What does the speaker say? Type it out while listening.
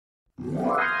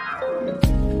Well,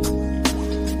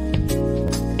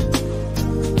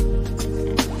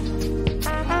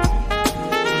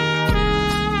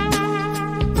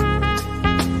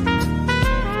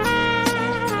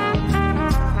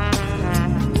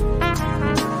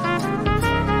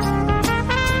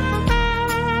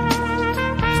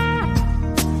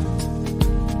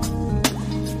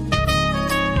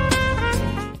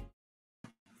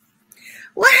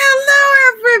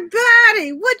 hello,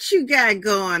 everybody. What you got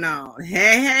going on?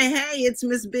 Hey, it's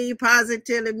Ms.B,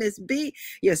 Positively Ms.B,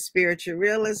 your spiritual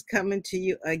realist, coming to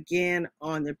you again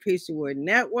on the Priestly Word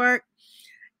Network.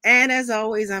 And as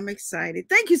always, I'm excited.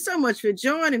 Thank you so much for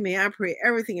joining me. I pray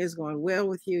everything is going well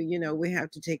with you. You know, we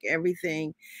have to take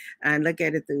everything and look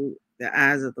at it through the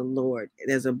eyes of the Lord.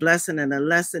 There's a blessing and a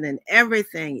lesson in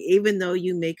everything, even though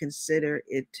you may consider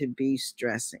it to be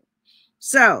stressing.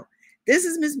 So, this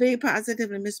is Ms.B,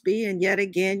 Positively Ms.B, and yet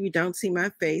again, you don't see my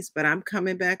face, but I'm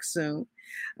coming back soon.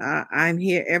 I'm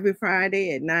here every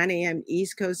Friday at 9 a.m.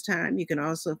 East Coast time. You can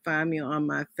also find me on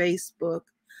my Facebook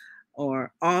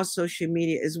or all social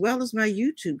media, as well as my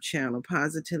YouTube channel,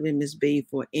 Positively Ms.B,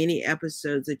 for any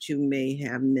episodes that you may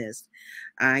have missed.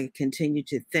 I continue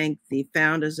to thank the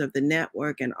founders of the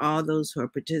network and all those who are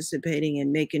participating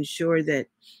and making sure that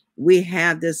we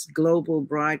have this global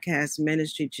broadcast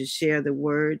ministry to share the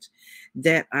words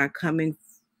that are coming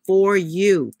for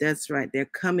you. That's right. They're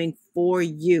coming for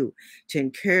you to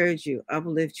encourage you,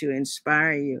 uplift you,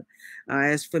 inspire you.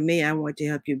 As for me, I want to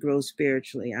help you grow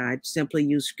spiritually. I simply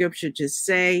use scripture to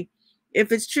say,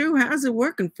 if it's true, how's it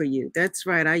working for you? That's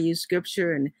right. I use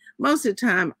scripture, and most of the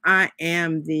time I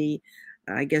am the,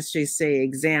 I guess you say,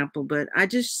 example, but I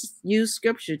just use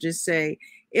scripture to say,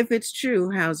 if it's true,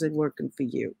 how's it working for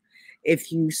you?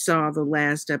 If you saw the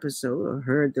last episode or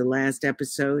heard the last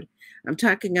episode, I'm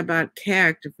talking about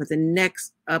character for the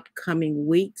next upcoming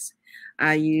weeks.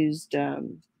 I used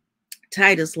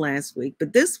Titus last week,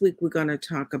 but this week we're going to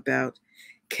talk about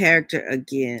character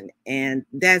again, and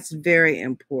that's very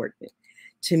important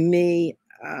to me.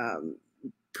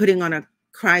 Putting on a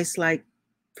Christ-like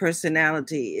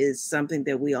personality is something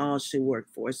that we all should work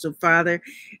for. So, Father,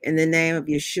 in the name of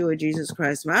Yeshua, Jesus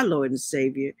Christ, my Lord and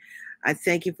Savior, I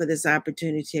thank you for this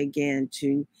opportunity again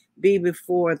to be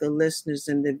before the listeners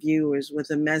and the viewers with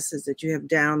a message that you have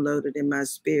downloaded in my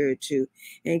spirit to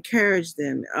encourage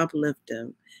them, uplift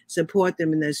them, support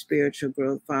them in their spiritual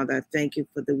growth. Father, I thank you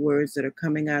for the words that are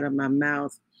coming out of my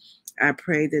mouth. I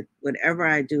pray that whatever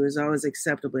I do is always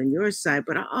acceptable in your sight,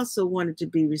 but I also want it to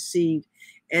be received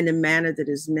in a manner that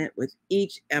is meant with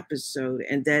each episode,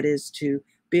 and that is to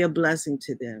be a blessing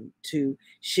to them, to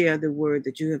share the word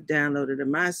that you have downloaded in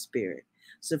my spirit.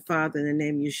 So, Father, in the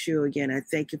name of Yeshua, again, I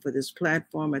thank you for this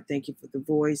platform. I thank you for the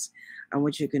voice. I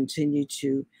want you to continue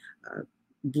to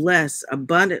bless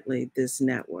abundantly this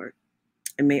network.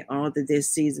 And may all that they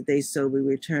seeds that they sow be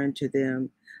returned to them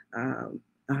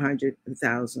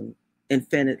 100,000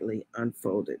 infinitely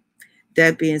unfolded.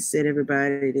 That being said,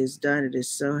 everybody, it is done. It is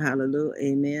so. Hallelujah.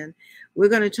 Amen. We're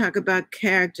going to talk about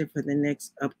character for the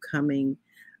next upcoming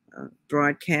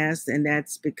broadcast. And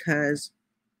that's because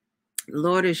the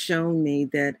Lord has shown me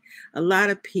that a lot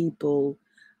of people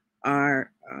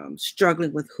are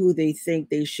struggling with who they think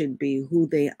they should be, who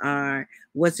they are,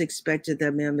 what's expected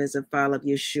of them as a follower of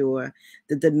Yeshua,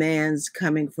 the demands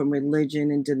coming from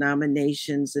religion and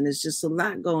denominations, and it's just a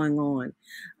lot going on.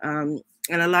 And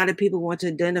a lot of people want to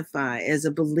identify as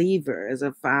a believer, as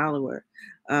a follower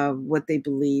of what they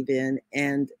believe in.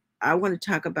 And I want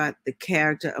to talk about the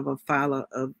character of a follower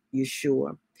of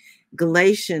Yeshua.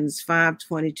 Galatians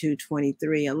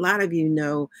 5:22-23. A lot of you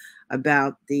know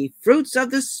about the fruits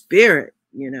of the Spirit.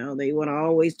 You know, they want to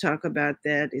always talk about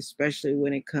that, especially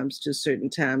when it comes to certain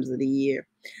times of the year.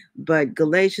 But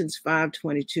Galatians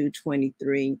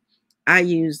 5:22-23, I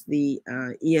use the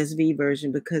ESV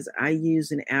version because I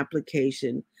use an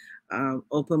application,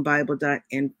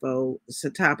 openbible.info. It's a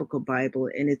topical Bible,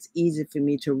 and it's easy for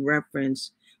me to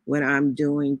reference when I'm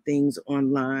doing things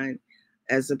online,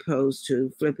 as opposed to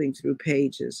flipping through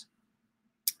pages.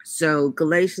 So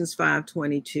Galatians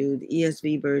 5:22, the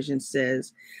ESV version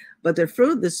says, but the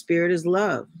fruit of the Spirit is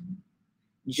love,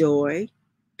 joy,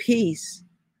 peace,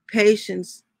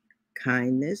 patience,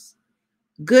 kindness,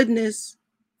 goodness,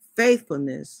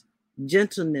 faithfulness,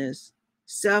 gentleness,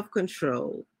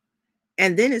 self-control.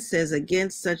 And then it says,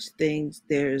 against such things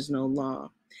there is no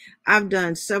law. I've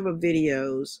done several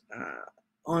videos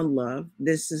on love.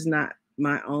 This is not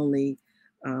my only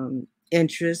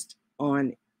interest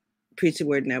on Priestly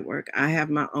Word Network. I have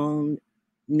my own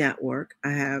network.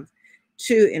 I have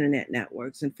 2 internet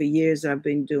networks, and for years I've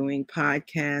been doing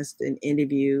podcasts and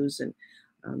interviews and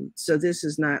So this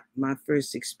is not my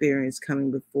first experience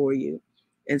coming before you.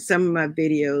 And some of my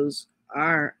videos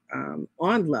are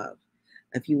on love.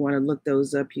 If you want to look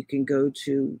those up, you can go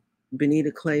to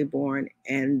Benita Claiborne,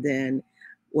 and then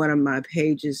one of my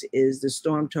pages is the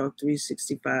Storm Talk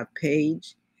 365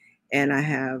 page, and I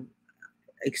have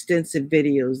extensive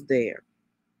videos there.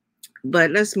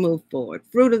 But let's move forward.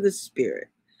 Fruit of the Spirit: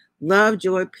 love,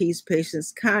 joy, peace,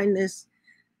 patience, kindness,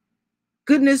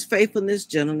 goodness, faithfulness,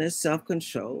 gentleness,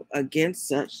 self-control. Against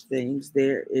such things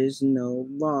there is no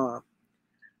law.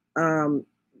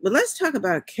 But let's talk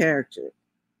about character.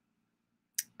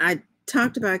 I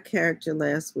talked about character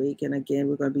last week, and again,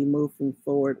 we're going to be moving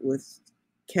forward with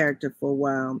character for a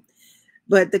while.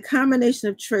 But the combination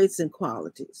of traits and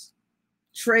qualities.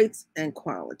 Traits and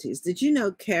qualities. Did you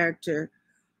know character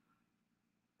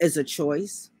is a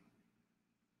choice?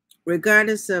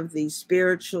 Regardless of the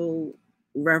spiritual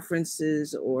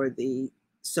references or the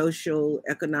social,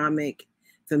 economic,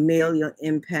 familial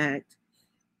impact,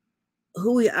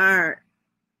 who we are,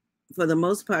 for the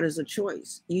most part, is a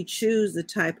choice. You choose the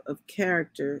type of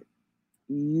character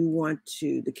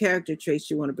the character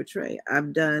traits you want to portray.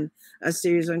 I've done a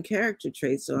series on character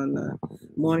traits on the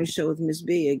morning show with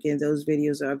Ms.B. Again, those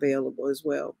videos are available as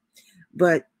well.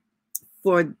 But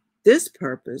for this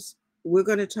purpose, we're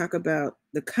going to talk about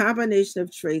the combination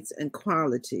of traits and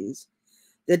qualities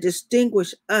that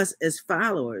distinguish us as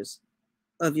followers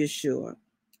of Yeshua,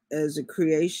 as the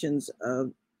creations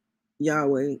of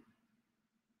Yahweh.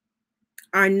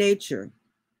 Our nature.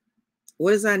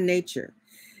 What is our nature?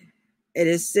 It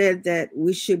is said that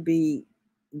we should be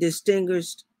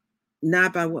distinguished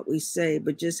not by what we say,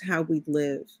 but just how we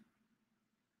live.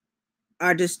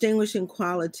 Our distinguishing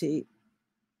quality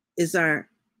is our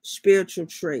spiritual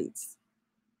traits,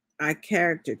 our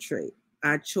character trait,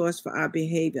 our choice for our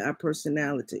behavior, our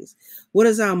personalities. What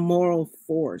is our moral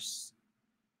force?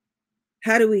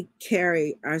 How do we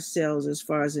carry ourselves as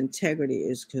far as integrity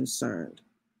is concerned?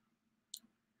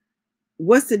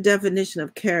 What's the definition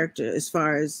of character as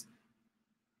far as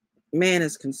man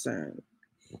is concerned?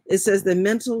 It says the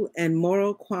mental and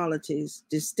moral qualities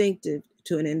distinctive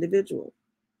to an individual.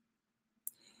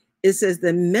 It says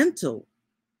the mental,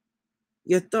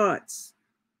 your thoughts,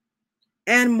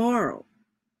 and moral,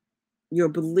 your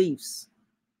beliefs,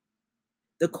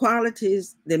 the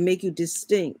qualities that make you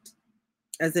distinct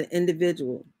as an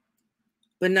individual,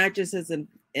 but not just as an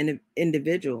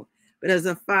individual, but as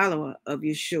a follower of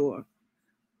Yeshua.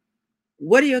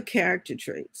 What are your character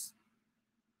traits?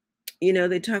 You know,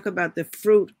 they talk about the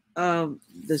fruit of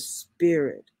the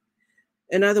Spirit.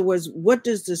 In other words, what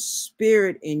does the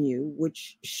Spirit in you,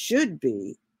 which should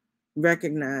be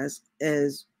recognized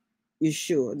as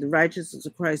Yeshua, the righteousness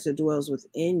of Christ that dwells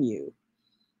within you,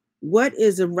 what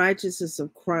is the righteousness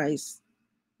of Christ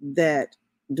that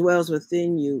dwells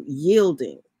within you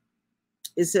yielding?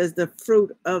 It says the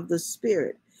fruit of the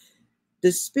Spirit.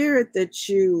 The Spirit that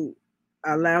you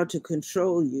allow to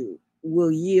control you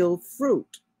will yield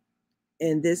fruit.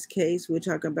 In this case, we're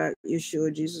talking about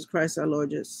Yeshua, Jesus Christ, our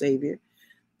Lord and Savior,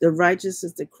 the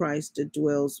righteousness of Christ that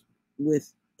dwells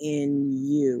within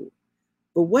you.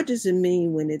 But what does it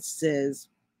mean when it says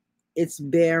it's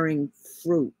bearing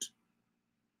fruit?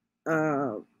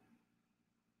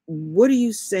 What are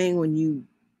you saying when you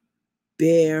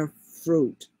bear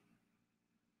fruit?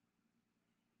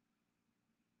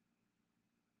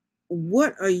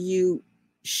 What are you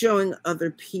showing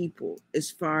other people as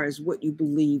far as what you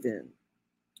believe in?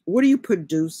 What are you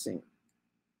producing?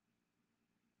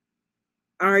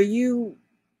 Are you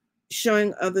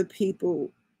showing other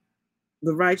people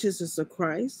the righteousness of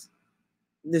Christ,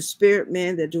 the spirit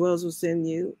man that dwells within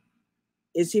you?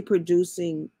 Is he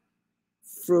producing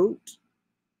fruit?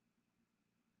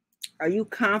 Are you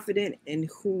confident in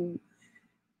who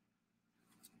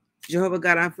Jehovah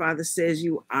God our Father says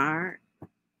you are?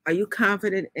 Are you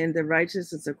confident in the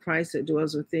righteousness of Christ that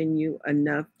dwells within you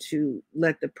enough to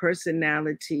let the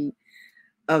personality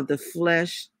of the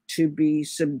flesh to be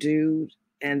subdued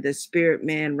and the spirit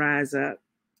man rise up?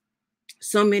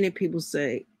 So many people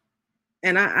say,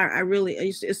 and I really,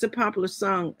 it's a popular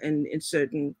song in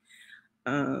certain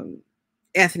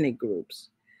ethnic groups.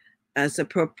 It's a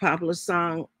popular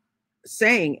song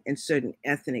saying in certain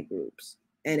ethnic groups.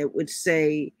 And it would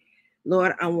say,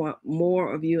 Lord, I want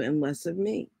more of you and less of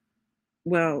me.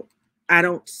 Well, I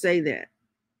don't say that.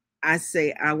 I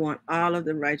say, I want all of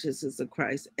the righteousness of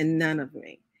Christ and none of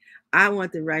me. I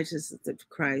want the righteousness of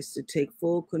Christ to take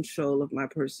full control of my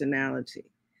personality.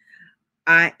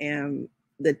 I am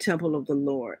the temple of the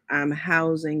Lord. I'm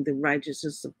housing the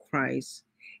righteousness of Christ,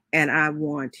 and I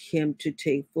want him to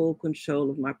take full control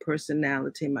of my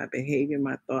personality, my behavior,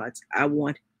 my thoughts. I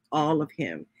want all of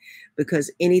him,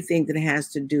 because anything that has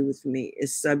to do with me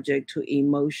is subject to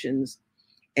emotions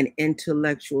and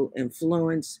intellectual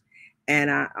influence, and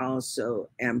I also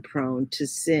am prone to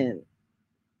sin.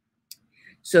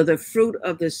 So the fruit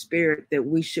of the Spirit that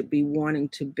we should be wanting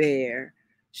to bear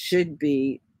should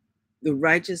be the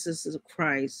righteousness of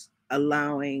Christ,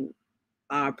 allowing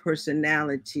our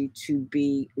personality to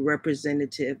be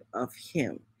representative of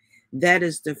him. That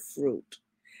is the fruit.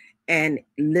 And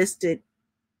listed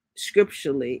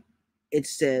scripturally, it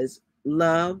says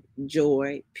love,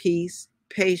 joy, peace,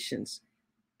 patience,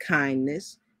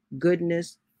 kindness,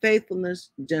 goodness,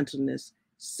 faithfulness, gentleness,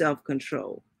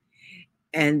 self-control.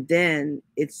 And then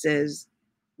it says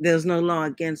there's no law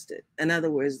against it. In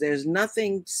other words, there's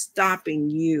nothing stopping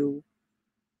you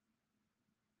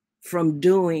from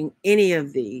doing any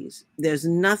of these. There's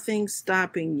nothing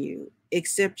stopping you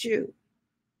except you.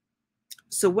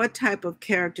 So what type of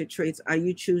character traits are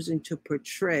you choosing to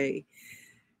portray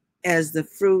as the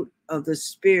fruit of the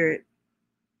Spirit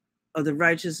of the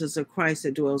righteousness of Christ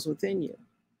that dwells within you?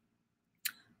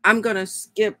 I'm going to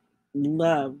skip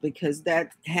love because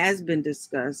that has been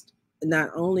discussed not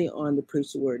only on the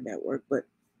Preach the Word Network, but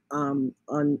on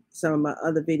some of my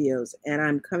other videos. And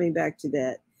I'm coming back to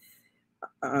that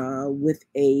with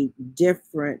a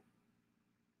different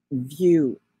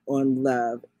view on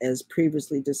love, as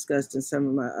previously discussed in some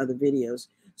of my other videos.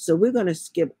 So we're going to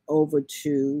skip over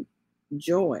to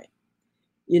joy.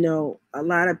 You know, a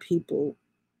lot of people,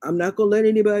 I'm not going to let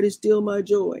anybody steal my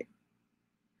joy.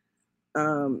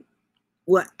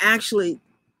 Well, actually,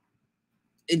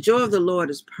 the joy of the Lord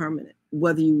is permanent.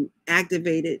 Whether you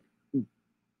activate it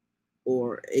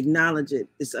or acknowledge it,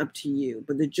 it's up to you.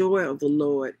 But the joy of the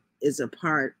Lord is a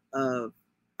part of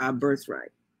our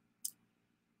birthright.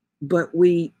 But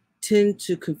we tend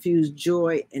to confuse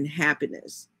joy and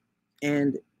happiness.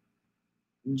 And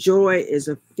joy is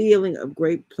a feeling of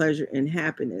great pleasure and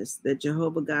happiness that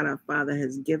Jehovah God our Father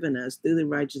has given us through the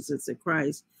righteousness of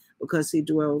Christ, because he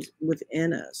dwells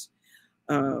within us.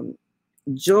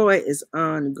 Joy is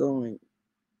ongoing,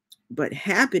 but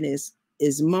happiness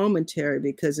is momentary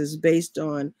because it's based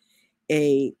on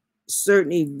a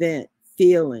certain event,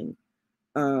 feeling.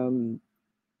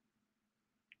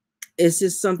 It's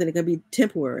just something that can be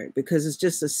temporary because it's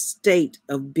just a state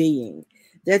of being.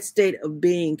 That state of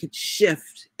being could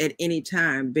shift at any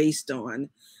time based on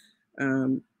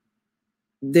the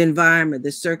environment,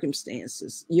 the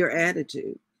circumstances, your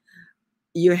attitude.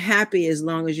 You're happy as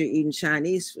long as you're eating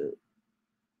Chinese food.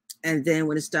 And then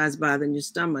when it starts bothering your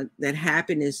stomach, that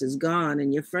happiness is gone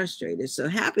and you're frustrated. So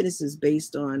happiness is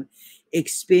based on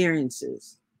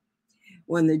experiences.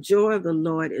 When the joy of the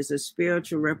Lord is a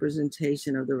spiritual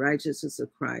representation of the righteousness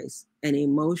of Christ, an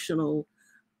emotional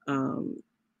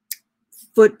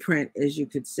footprint, as you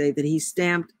could say, that he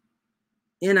stamped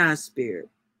in our spirit,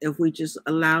 if we just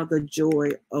allow the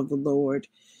joy of the Lord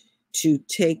to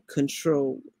take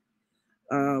control.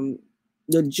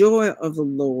 The joy of the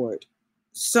Lord,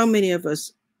 so many of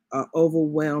us are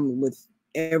overwhelmed with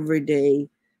everyday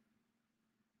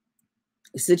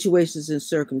situations and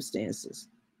circumstances.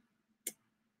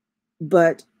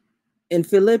 But in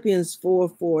Philippians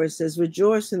 4:4, it says,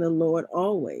 rejoice in the Lord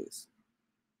always.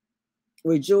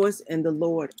 Rejoice in the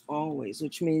Lord always,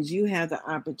 which means you have the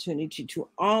opportunity to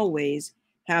always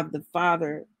have the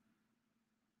Father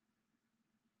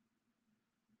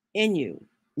in you.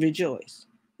 Rejoice.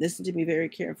 Listen to me very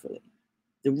carefully.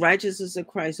 The righteousness of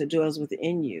Christ that dwells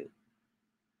within you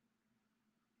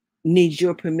needs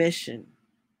your permission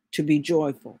to be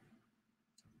joyful.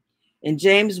 In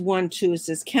James 1:2, it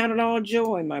says, count it all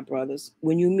joy, my brothers,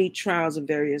 when you meet trials of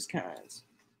various kinds.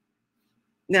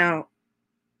 Now,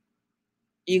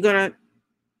 you're going to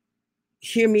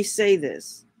hear me say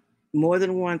this more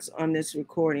than once on this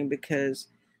recording because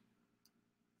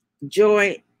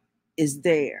joy is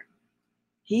there.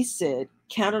 He said,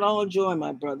 count it all joy,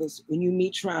 my brothers, when you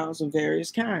meet trials of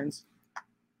various kinds.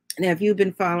 Now, if you've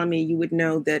been following me, you would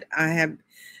know that I have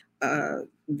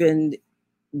been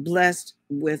blessed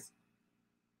with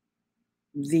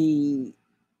the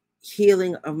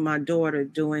healing of my daughter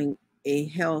doing a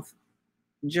health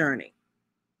journey.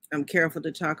 I'm careful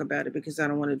to talk about it because I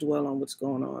don't want to dwell on what's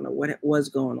going on or what was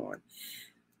going on.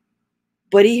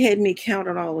 But he had me count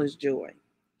it all as joy.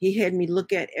 He had me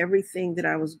look at everything that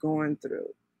I was going through.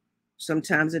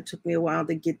 Sometimes it took me a while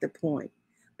to get the point,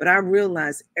 but I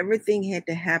realized everything had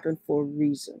to happen for a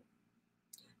reason.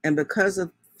 And because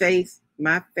of faith,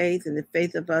 my faith and the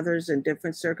faith of others in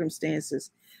different circumstances,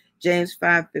 James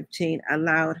 5:15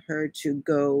 allowed her to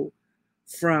go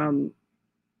from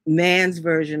man's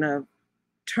version of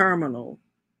terminal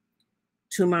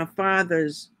to my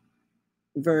father's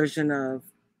version of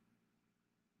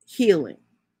healing.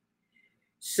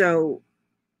 So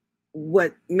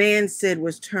what man said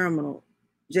was terminal,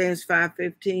 James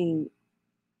 5:15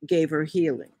 gave her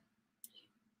healing.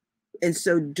 And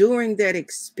so during that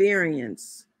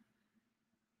experience,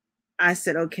 I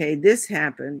said, okay, this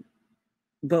happened,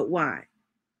 but why?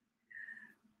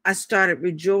 I started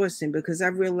rejoicing because I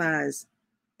realized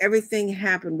everything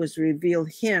happened was to reveal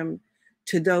him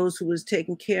to those who was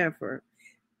taking care of her.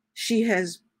 She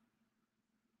has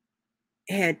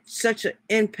had such an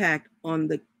impact on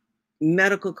the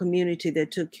medical community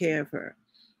that took care of her.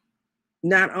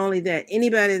 Not only that,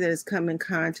 anybody that has come in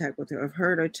contact with her, have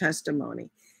heard her testimony,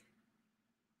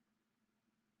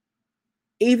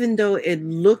 even though it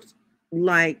looked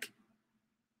like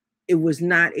it was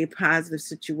not a positive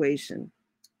situation,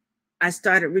 I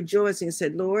started rejoicing and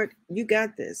said, Lord, you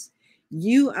got this.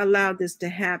 You allowed this to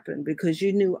happen because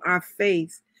you knew our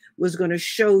faith was going to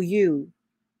show you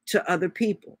to other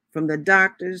people, from the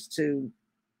doctors to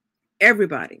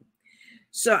everybody.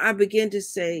 So I began to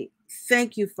say,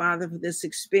 thank you, Father, for this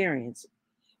experience.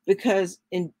 Because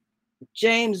in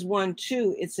James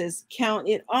 1:2, it says, count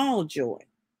it all joy.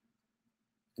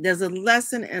 There's a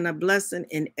lesson and a blessing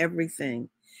in everything.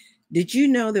 Did you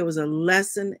know there was a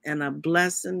lesson and a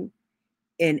blessing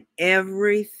in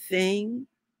everything?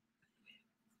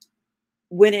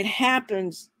 When it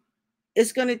happens,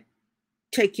 it's going to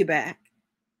take you back.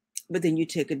 But then you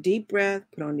take a deep breath,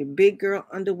 put on your big girl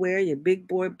underwear, your big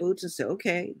boy boots, and say,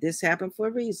 okay, this happened for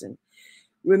a reason.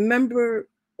 Remember,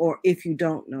 or if you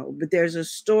don't know, but there's a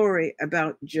story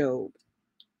about Job.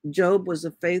 Job was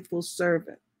a faithful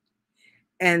servant.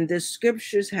 And the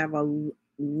scriptures have a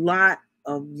lot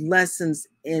of lessons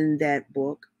in that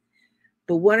book.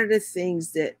 But one of the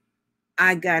things that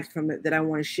I got from it that I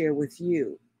want to share with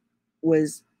you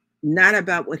was not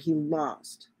about what he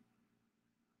lost,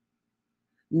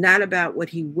 not about what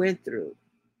he went through,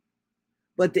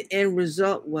 but the end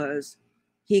result was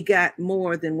he got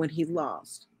more than what he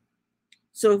lost.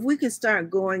 So if we can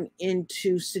start going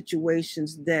into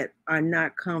situations that are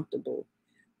not comfortable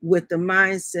with the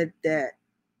mindset that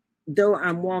though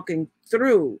I'm walking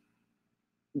through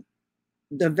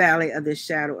the valley of the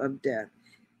shadow of death,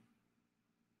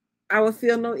 I will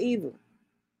feel no evil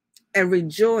and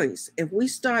rejoice. If we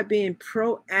start being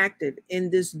proactive in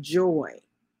this joy,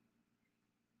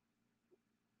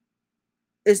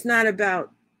 it's not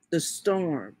about the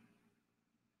storm.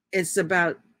 It's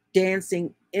about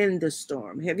dancing in the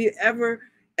storm. Have you ever,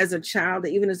 as a child,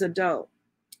 even as an adult,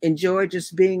 enjoyed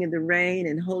just being in the rain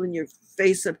and holding your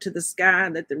face up to the sky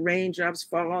and let the raindrops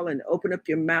fall and open up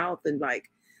your mouth and like,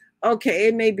 okay,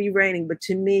 it may be raining, but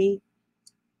to me,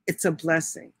 it's a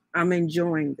blessing. I'm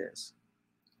enjoying this.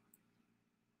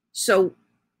 So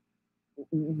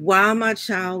while my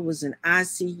child was in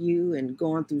ICU and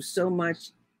going through so much,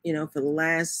 for the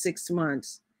last 6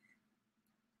 months,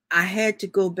 I had to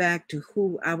go back to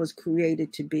who I was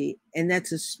created to be, and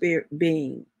that's a spirit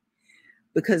being.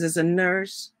 Because as a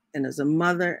nurse and as a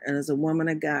mother and as a woman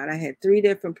of God, I had 3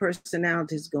 different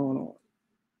personalities going on.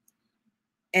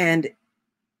 And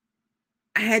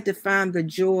I had to find the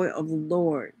joy of the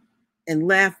Lord and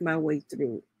laugh my way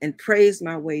through and praise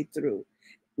my way through,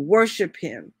 worship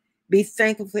him, be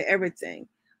thankful for everything,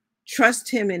 trust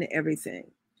him in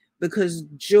everything, because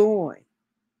joy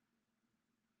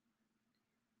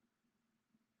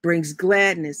brings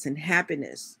gladness and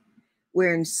happiness,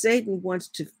 wherein Satan wants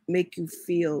to make you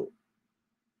feel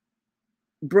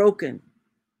broken,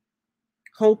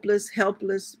 hopeless,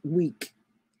 helpless, weak.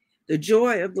 The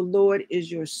joy of the Lord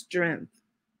is your strength.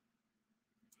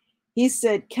 He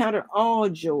said, count it all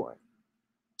joy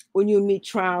when you meet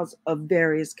trials of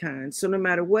various kinds. So no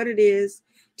matter what it is,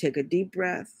 take a deep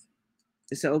breath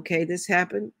and say, okay, this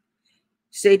happened.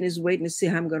 Satan is waiting to see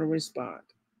how I'm going to respond.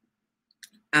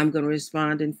 I'm going to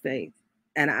respond in faith,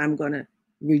 and I'm going to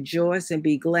rejoice and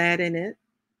be glad in it.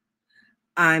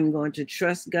 I'm going to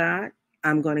trust God.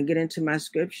 I'm going to get into my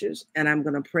scriptures and I'm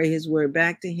going to pray his word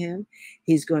back to him.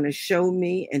 He's going to show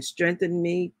me and strengthen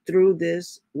me through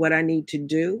this, what I need to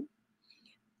do.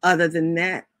 Other than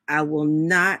that, I will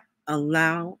not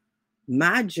allow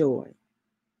my joy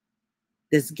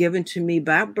that's given to me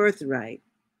by birthright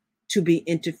to be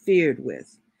interfered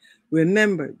with.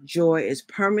 Remember, joy is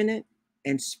permanent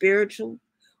and spiritual,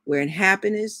 wherein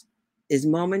happiness is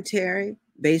momentary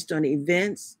based on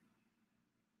events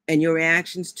and your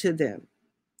reactions to them.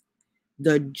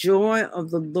 The joy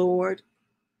of the Lord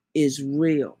is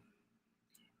real.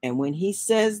 And when he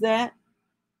says that,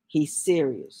 he's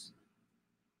serious.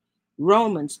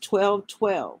 Romans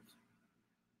 12:12.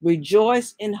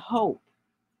 Rejoice in hope.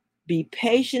 Be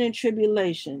patient in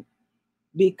tribulation.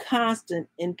 Be constant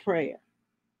in prayer.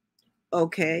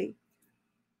 Okay,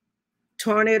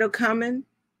 tornado coming,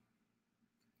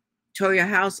 tore your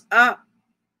house up.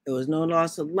 There was no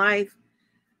loss of life,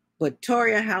 but tore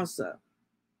your house up.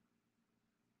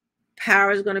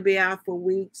 Power is going to be out for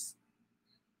weeks.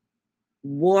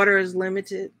 Water is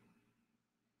limited.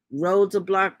 Roads are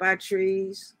blocked by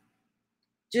trees.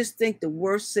 Just think the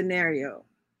worst scenario.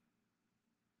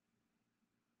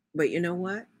 But you know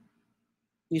what?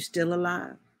 You're still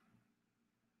alive.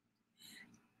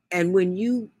 And when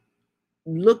you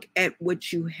look at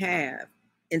what you have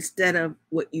instead of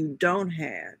what you don't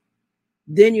have,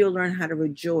 then you'll learn how to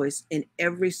rejoice in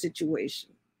every situation.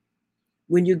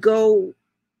 When you go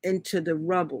into the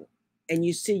rubble and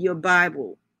you see your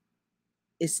Bible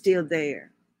is still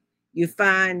there, you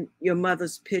find your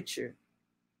mother's picture,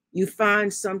 you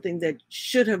find something that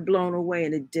should have blown away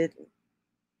and it didn't.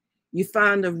 You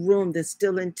find a room that's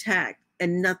still intact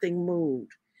and nothing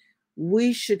moved.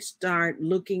 We should start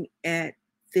looking at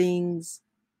things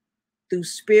through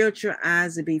spiritual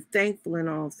eyes and be thankful in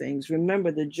all things.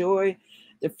 Remember the joy,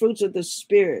 the fruits of the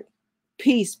Spirit,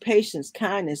 peace, patience,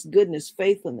 kindness, goodness,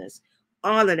 faithfulness,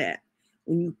 all of that.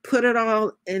 When you put it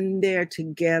all in there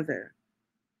together,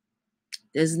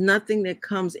 there's nothing that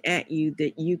comes at you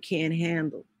that you can't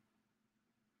handle.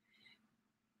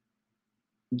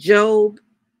 Job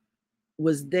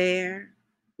was there,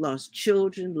 lost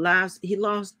children, lives. He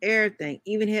lost everything,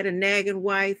 even had a nagging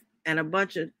wife and a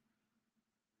bunch of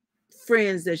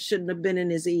friends that shouldn't have been in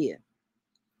his ear.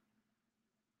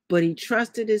 But he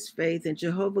trusted his faith, and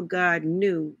Jehovah God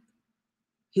knew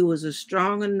he was a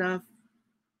strong enough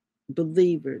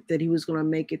believer that he was going to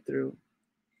make it through.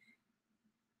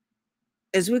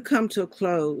 As we come to a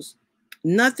close,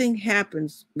 nothing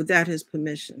happens without his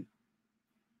permission.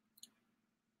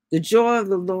 The joy of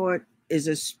the Lord is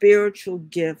a spiritual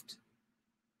gift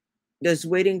that's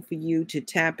waiting for you to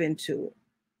tap into it.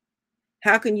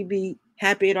 How can you be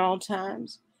happy at all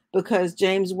times? Because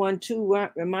James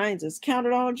 1:2 reminds us, count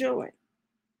it all joy.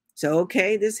 So,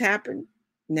 okay, this happened.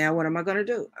 Now, what am I going to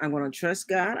do? I'm going to trust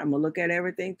God. I'm going to look at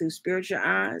everything through spiritual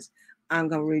eyes. I'm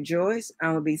going to rejoice.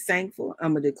 I'm going to be thankful.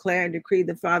 I'm going to declare and decree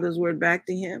the Father's word back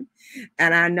to him.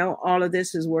 And I know all of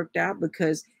this has worked out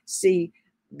because, see,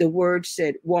 the word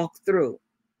said walk through.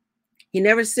 He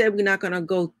never said we're not going to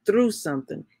go through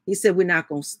something. He said we're not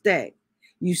going to stay.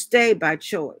 You stay by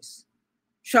choice.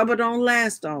 Trouble don't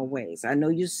last always. I know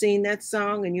you've seen that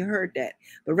song and you heard that.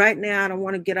 But right now, I don't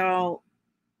want to get all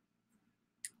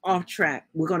off track.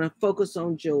 We're going to focus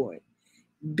on joy.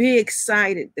 Be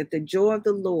excited that the joy of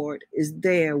the Lord is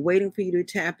there waiting for you to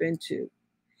tap into.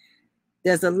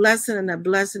 There's a lesson and a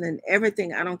blessing in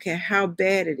everything. I don't care how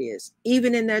bad it is.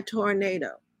 Even in that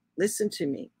tornado, listen to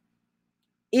me.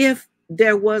 If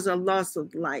there was a loss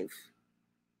of life,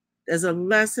 there's a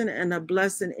lesson and a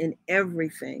blessing in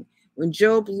everything. When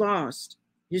Job lost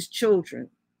his children,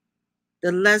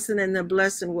 the lesson and the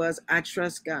blessing was, I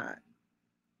trust God.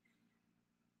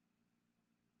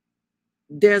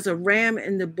 There's a ram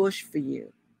in the bush for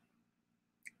you.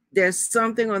 There's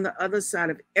something on the other side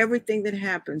of everything that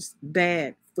happens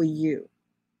bad for you.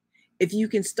 If you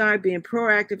can start being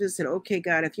proactive and say, okay,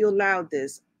 God, if you allow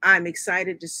this, I'm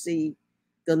excited to see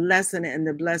the lesson and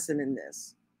the blessing in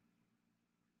this.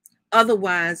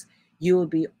 Otherwise, you will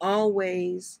be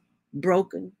always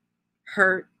broken,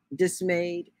 hurt,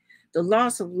 dismayed. The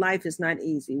loss of life is not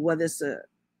easy, whether it's a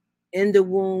in the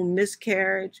womb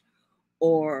miscarriage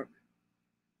or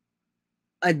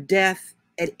a death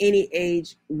at any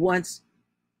age once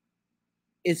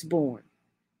it's born.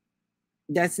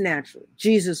 That's natural.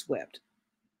 Jesus wept.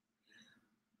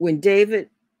 When David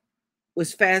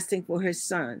was fasting for his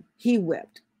son, he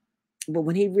wept. But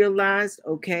when he realized,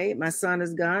 okay, my son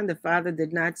is gone, the father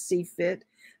did not see fit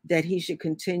that he should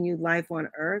continue life on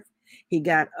earth. He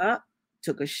got up,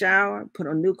 took a shower, put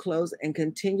on new clothes, and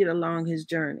continued along his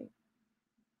journey.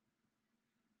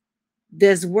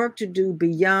 There's work to do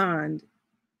beyond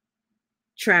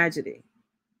tragedy.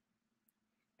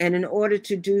 And in order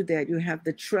to do that, you have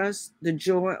to trust the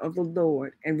joy of the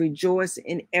Lord and rejoice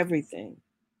in everything.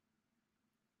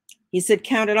 He said,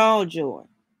 count it all joy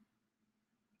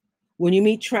when you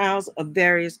meet trials of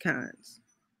various kinds.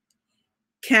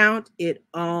 Count it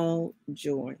all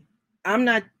joy. I'm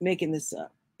not making this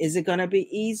up. Is it going to be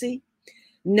easy?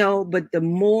 No, but the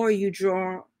more you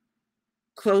draw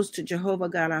close to Jehovah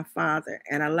God our Father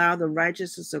and allow the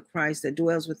righteousness of Christ that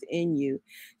dwells within you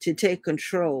to take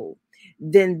control,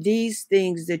 then these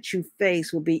things that you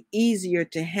face will be easier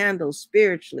to handle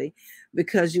spiritually,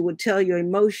 because you would tell your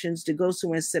emotions to go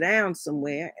somewhere and sit down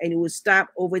somewhere, and you would stop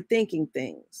overthinking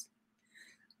things.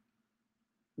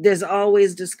 There's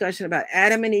always discussion about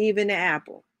Adam and Eve and the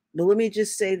apple. But let me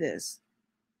just say this.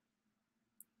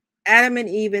 Adam and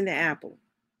Eve and the apple.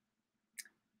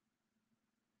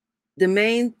 The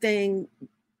main thing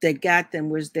that got them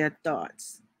was their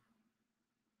thoughts.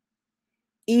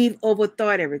 Eve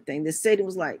overthought everything. The Satan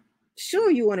was like,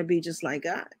 sure, you want to be just like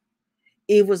God.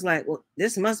 Eve was like, well,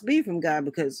 this must be from God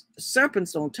because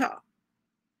serpents don't talk.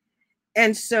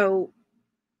 And so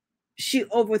she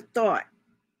overthought,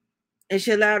 and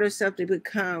she allowed herself to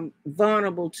become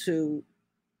vulnerable to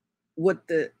what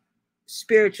the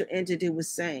spiritual entity was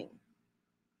saying.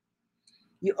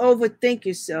 You overthink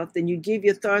yourself, then you give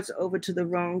your thoughts over to the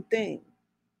wrong thing.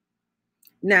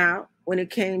 Now, when it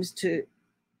comes to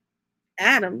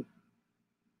Adam,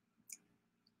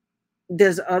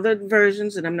 there's other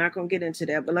versions, and I'm not going to get into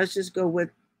that, but let's just go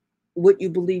with what you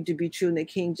believe to be true in the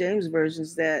King James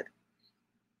versions, that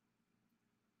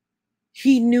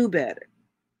he knew better.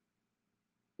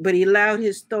 But he allowed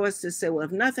his thoughts to say, well,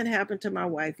 if nothing happened to my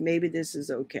wife, maybe this is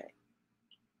okay.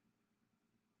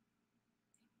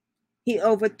 He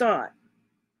overthought.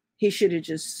 He should have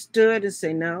just stood and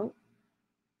say, no,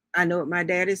 I know what my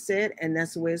daddy said, and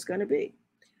that's the way it's going to be.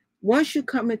 Once you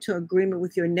come into agreement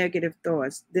with your negative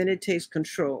thoughts, then it takes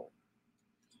control.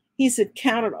 He said,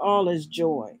 count it all as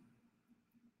joy.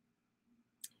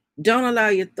 Don't allow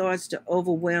your thoughts to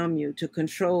overwhelm you, to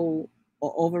control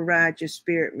or override your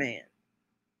spirit man.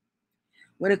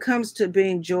 When it comes to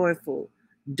being joyful,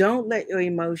 don't let your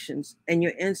emotions and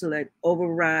your intellect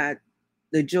override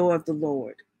the joy of the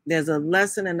Lord. There's a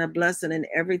lesson and a blessing in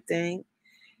everything.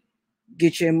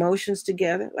 Get your emotions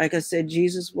together. Like I said,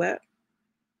 Jesus wept.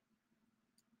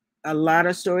 A lot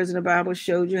of stories in the Bible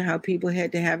showed you how people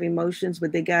had to have emotions,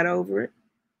 but they got over it.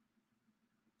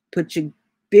 Put your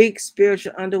big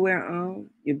spiritual underwear on,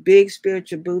 your big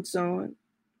spiritual boots on,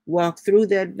 walk through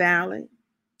that valley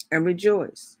and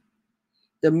rejoice.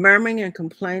 The murmuring and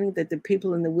complaining that the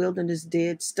people in the wilderness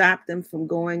did stopped them from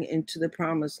going into the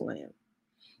promised land.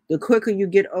 The quicker you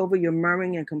get over your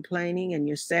murmuring and complaining and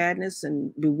your sadness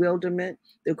and bewilderment,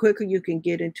 the quicker you can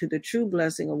get into the true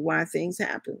blessing of why things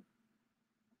happen.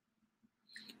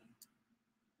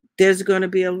 There's going to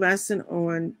be a lesson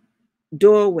on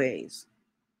doorways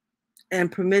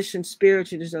and permission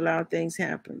spiritually to allow things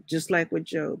happen, just like with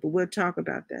Job. But we'll talk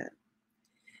about that.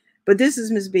 But this is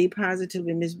Ms. B,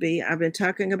 Positively Ms. B. I've been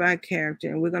talking about character,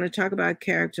 and we're going to talk about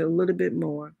character a little bit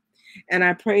more. And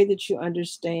I pray that you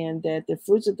understand that the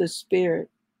fruits of the Spirit,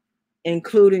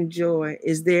 including joy,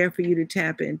 is there for you to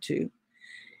tap into.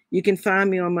 You can find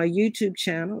me on my YouTube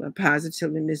channel,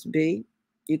 Positively Ms. B.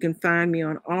 You can find me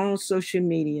on all social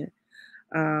media.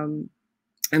 I'm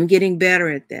getting better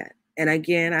at that. And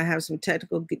again, I have some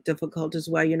technical difficulties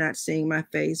while you're not seeing my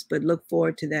face, but look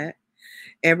forward to that.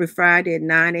 Every Friday at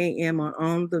 9 a.m. on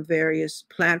all the various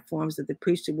platforms that the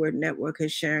Preach the Word Network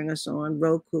is sharing us on,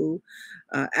 Roku,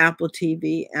 Apple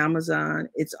TV, Amazon,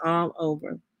 it's all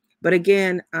over. But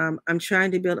again, I'm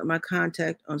trying to build up my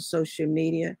contact on social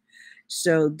media.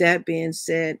 So that being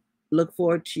said, look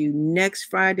forward to you next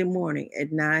Friday morning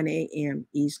at 9 a.m.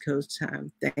 East Coast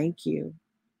time. Thank you.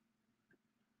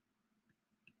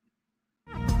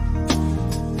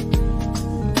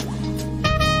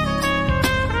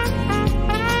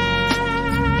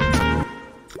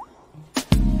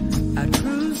 I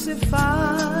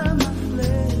crucify my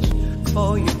flesh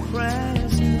for your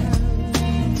presence.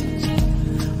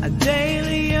 I